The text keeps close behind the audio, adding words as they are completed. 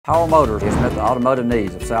Howell Motors has met the automotive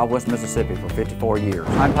needs of Southwest Mississippi for 54 years.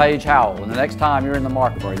 I'm Paige Howell, and the next time you're in the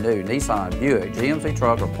market for a new Nissan, Buick, GMC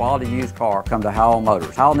truck, or quality used car, come to Howell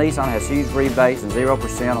Motors. Howell Nissan has huge rebates and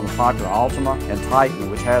 0% on the popular Altima and Titan,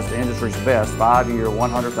 which has the industry's best 5-year,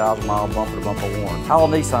 100,000-mile bumper-to-bumper warranty. Howell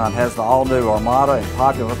Nissan has the all-new Armada and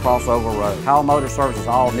popular crossover road. Howell Motors services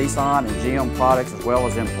all Nissan and GM products as well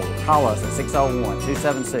as imports. Call us at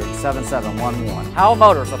 601-276-7711. Howell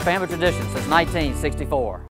Motors, a family tradition since 1964.